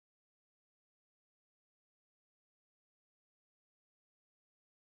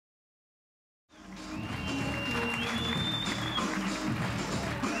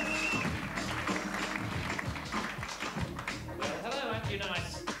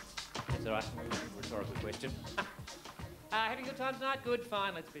all right. Rhetorical question. Having a good time tonight? Good,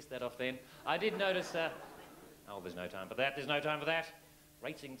 fine. Let's piss that off then. I did notice... Oh, there's no time for that. There's no time for that.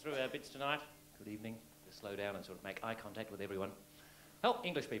 Racing through our bits tonight. Good evening. Just slow down and sort of make eye contact with everyone. Oh,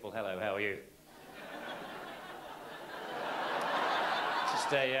 English people, hello, how are you?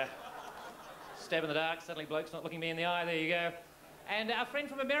 Just a stab in the dark. Suddenly bloke's not looking me in the eye. There you go. And our friend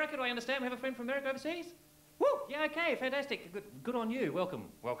from America, do I understand? We have a friend from America overseas? Woo! Yeah, okay, fantastic. Good on you. Welcome.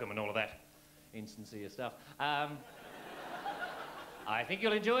 Welcome and all of that insincere stuff. I think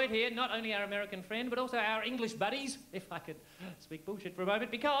you'll enjoy it here, not only our American friend, but also our English buddies, if I could speak bullshit for a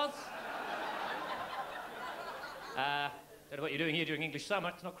moment, because... don't know what you're doing here during English summer.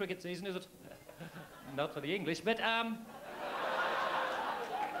 It's not cricket season, is it? Not for the English, but, I'm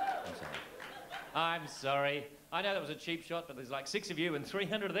sorry. I'm sorry. I know that was a cheap shot, but there's like 6 of you and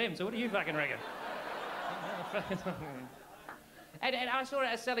 300 of them, so what do you fucking reckon? and I saw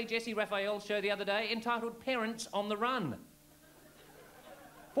a Sally Jesse Raphael show the other day entitled Parents on the Run.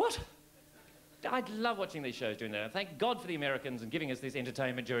 What? I love watching these shows during the day. Thank God for the Americans and giving us this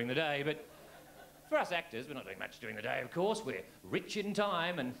entertainment during the day, but for us actors, we're not doing much during the day, of course. We're rich in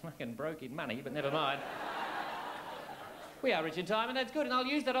time and fucking broke in money, but never mind. We are rich in time, and that's good, and I'll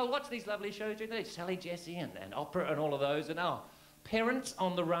use that. I'll watch these lovely shows during the day. Sally Jesse and opera and all of those, and Parents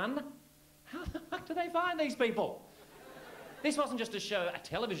on the Run? How the fuck do they find these people? This wasn't just a show, a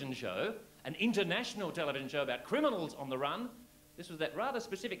television show, an international television show about criminals on the run. This was that rather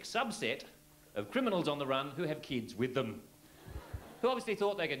specific subset of criminals on the run who have kids with them, who obviously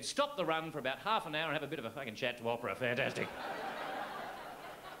thought they could stop the run for about half an hour and have a bit of a fucking chat to opera. Fantastic.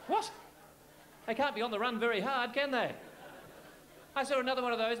 What? They can't be on the run very hard, can they? I saw another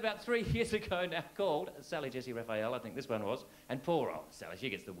one of those about 3 years ago now called Sally Jesse Raphael, I think this one was, and poor old Sally, she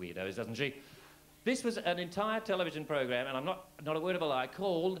gets the weirdos, doesn't she? This was an entire television program, and I'm not a word of a lie,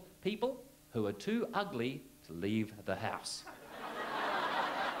 called People Who Are Too Ugly to Leave the House.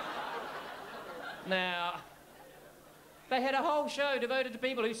 Now, they had a whole show devoted to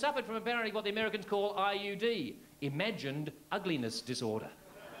people who suffered from apparently what the Americans call IUD, Imagined Ugliness Disorder.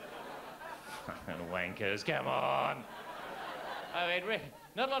 Wankers, come on. I mean,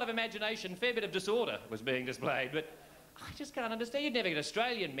 not a lot of imagination, fair bit of disorder was being displayed, but I just can't understand. You'd never get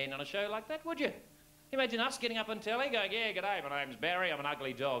Australian men on a show like that, would you? Imagine us getting up on telly going, yeah, g'day, my name's Barry, I'm an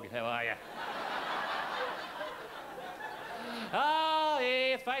ugly dog, how are you? Oh,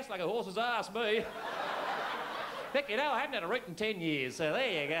 yeah, face like a horse's ass, me. Heck, you know, I haven't had a root in 10 years, so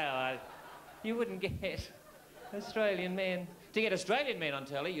there you go. You wouldn't get Australian men. To get Australian men on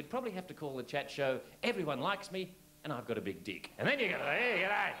telly, you'd probably have to call the chat show Everyone Likes Me and I've Got a Big Dick. And then you go, hey,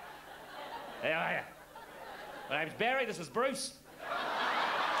 g'day. How are you? My name's Barry, this is Bruce.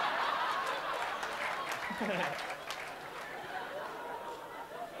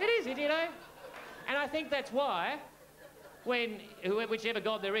 It is, you know? And I think that's why, when whichever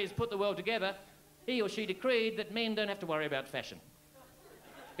God there is put the world together, he or she decreed that men don't have to worry about fashion.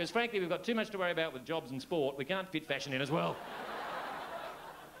 Because frankly, we've got too much to worry about with jobs and sport, we can't fit fashion in as well.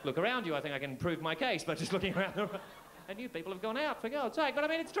 Look around you, I think I can prove my case by just looking around the room. And you people have gone out, for God's sake, but I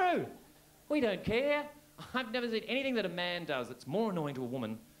mean, it's true. We don't care. I've never seen anything that a man does that's more annoying to a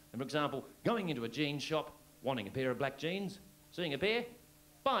woman than, for example, going into a jeans shop, wanting a pair of black jeans, seeing a pair,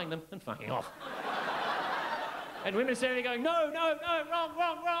 buying them and fucking off. And women standing there going, no, no, no, wrong,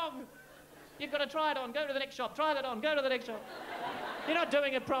 wrong, wrong. You've got to try it on, go to the next shop, try that on, go to the next shop. You're not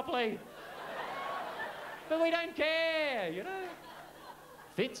doing it properly. But we don't care, you know.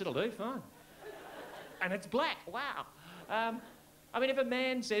 Fits, it'll do, fine. And it's black, wow. I mean, if a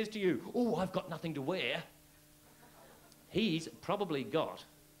man says to you, oh, I've got nothing to wear, he's probably got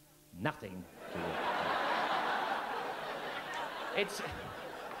nothing to wear.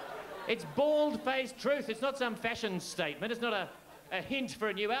 It's bald-faced truth. It's not some fashion statement. It's not a hint for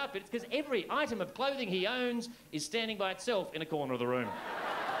a new outfit. It's because every item of clothing he owns is standing by itself in a corner of the room.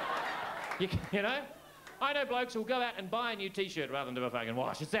 You know? I know blokes who'll go out and buy a new T-shirt rather than do a fucking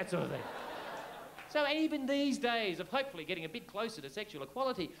wash. It's that sort of thing. So even these days of hopefully getting a bit closer to sexual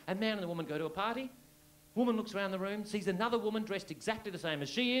equality, a man and a woman go to a party, woman looks around the room, sees another woman dressed exactly the same as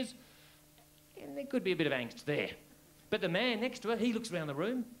she is, and there could be a bit of angst there. But the man next to her, he looks around the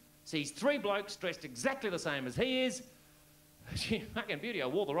room, sees 3 blokes dressed exactly the same as he is. She, fucking beauty, I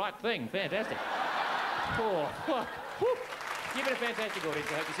wore the right thing. Fantastic. Oh, fuck. Whew. You've been a fantastic audience.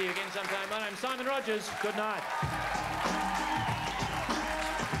 I hope to see you again sometime. My name's Simon Rogers. Good night.